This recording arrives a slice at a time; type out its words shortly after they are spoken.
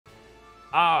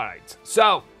Alright,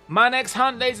 so my next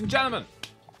hunt, ladies and gentlemen.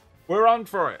 We're on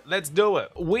for it. Let's do it.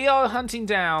 We are hunting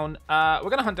down, we're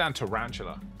going to hunt down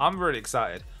Tarountula. I'm really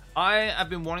excited. I have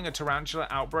been wanting a Tarountula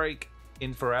outbreak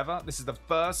in forever. This is the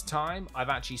first time I've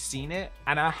actually seen it,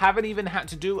 and I haven't even had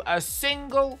to do a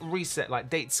single reset, like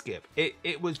date skip.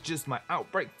 It was just my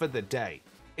outbreak for the day.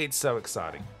 It's so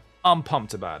exciting. I'm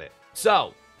pumped about it.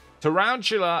 So,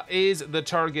 Tarountula is the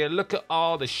target. Look at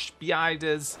all the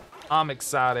spiders. I'm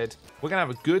excited. We're gonna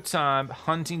have a good time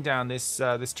hunting down this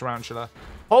this Tarountula.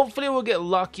 Hopefully we'll get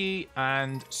lucky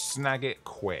and snag it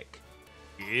quick.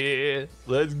 Yeah,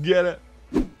 let's get it.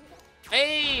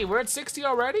 Hey, we're at 60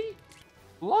 already?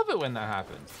 Love it when that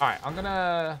happens. All right,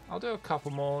 I'll do a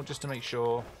couple more just to make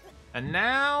sure. And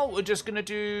now we're just gonna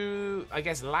do, I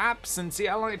guess, laps and see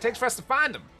how long it takes for us to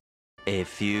find them. A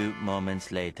few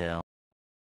moments later.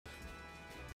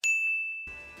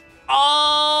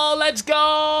 Oh, let's go!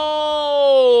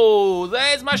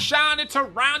 There's my shiny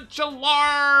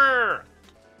Tarountula!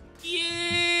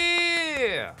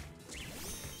 Yeah!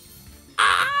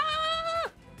 Ah!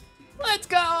 Let's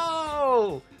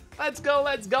go! Let's go,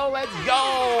 let's go, let's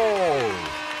go!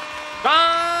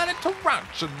 Shiny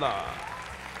Tarountula!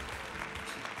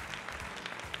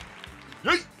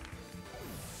 Yeet!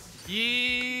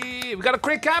 Yeah! We got a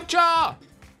quick capture!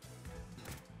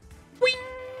 Wing!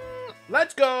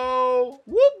 Let's go!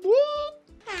 Whoop whoop!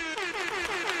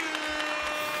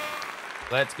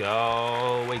 Let's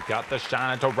go! We got the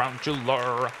shiny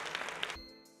Tarountula.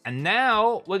 And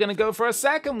now we're gonna go for a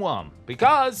second one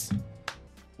because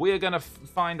we are gonna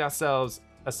find ourselves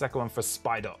a second one for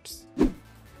Spidops.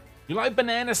 You like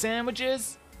banana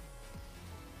sandwiches?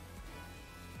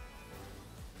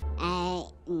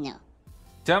 No.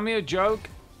 Tell me a joke.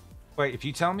 Wait, if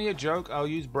you tell me a joke, I'll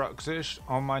use Bruxish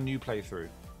on my new playthrough.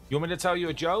 You want me to tell you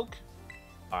a joke?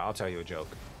 All right, I'll tell you a joke.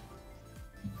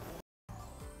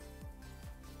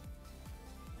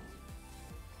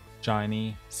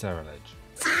 Shiny Cerulege.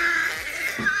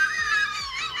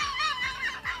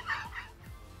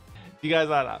 You guys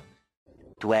like that?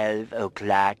 12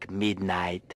 o'clock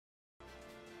midnight.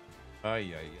 But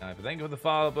thank you for the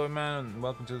follow, boy man, and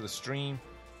welcome to the stream.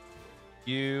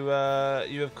 You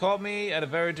have caught me at a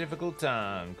very difficult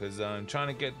time because I'm trying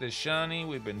to get this shiny.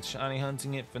 We've been shiny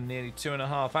hunting it for nearly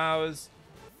 2.5 hours.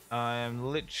 I am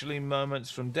literally moments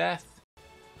from death.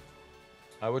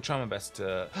 I will try my best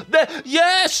to...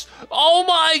 Yes! Oh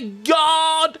my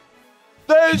god!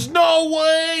 There's no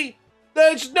way!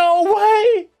 There's no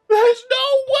way! There's no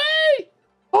way!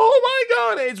 Oh my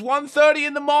god! It's 1:30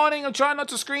 in the morning. I'm trying not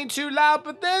to scream too loud,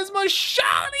 but there's my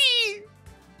shiny!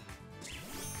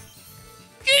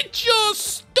 Get your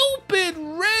stupid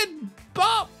red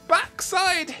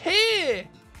backside here!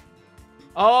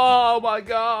 Oh my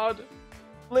god.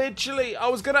 Literally, I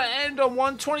was gonna end on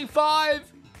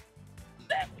 125.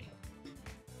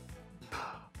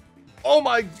 Oh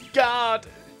my god.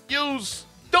 You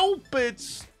stupid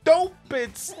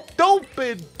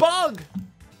bug.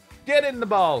 Get in the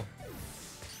ball.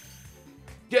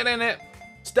 Get in it.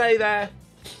 Stay there.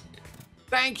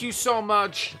 Thank you so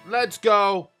much. Let's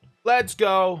go. Let's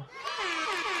go.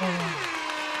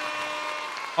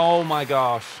 Oh my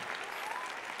gosh.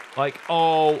 Like,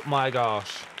 oh my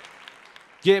gosh.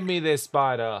 Give me this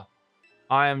spider.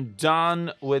 I am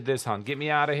done with this hunt. Get me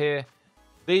out of here.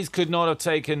 These could not have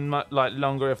taken much, like,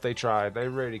 longer if they tried. They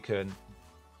really couldn't.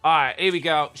 All right, here we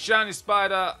go. Shiny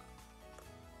spider.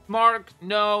 Mark,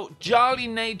 no. Jolly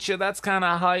nature. That's kind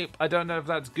of hype. I don't know if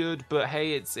that's good, but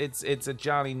hey, it's a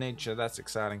jolly nature. That's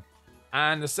exciting.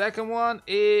 And the second one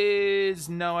is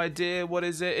no idea. What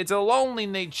is it? It's a lonely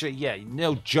nature. Yeah,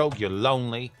 no joke, you're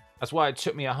lonely. That's why it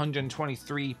took me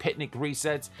 123 picnic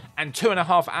resets and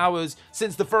 2.5 hours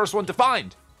since the first one to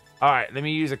find. All right, let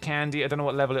me use a candy. I don't know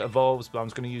what level it evolves, but I'm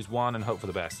just going to use one and hope for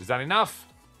the best. Is that enough?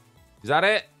 Is that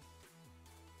it?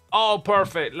 Oh,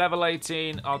 perfect. Level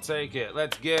 18. I'll take it.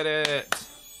 Let's get it.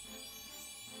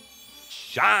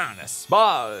 Shiny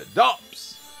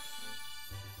Spidops.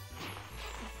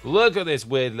 Look at this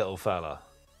weird little fella.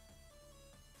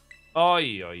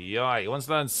 Oi, oi, oi. He wants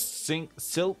to learn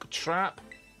Silk Trap.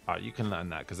 All right, you can learn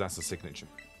that because that's the signature.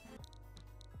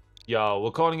 Yo,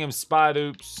 we're calling him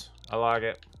Spidops. I like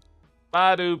it.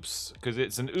 Spidops, because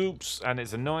it's an oops and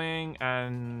it's annoying,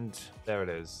 and there it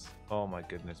is. Oh my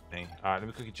goodness me. All right, let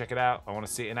me quickly check it out. I want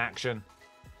to see it in action.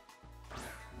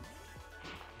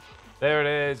 There it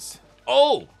is.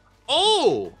 Oh!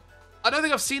 Oh! I don't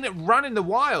think I've seen it run in the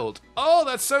wild. Oh,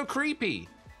 that's so creepy.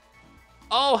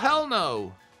 Oh, hell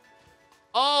no.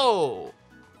 Oh.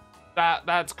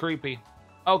 That's creepy.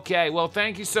 Okay, well,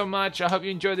 thank you so much. I hope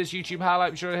you enjoyed this YouTube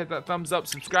highlight. Be sure to hit that thumbs up,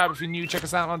 subscribe if you're new, check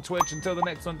us out on Twitch. Until the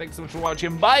next one, thanks so much for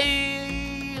watching. Bye!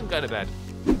 And go to bed.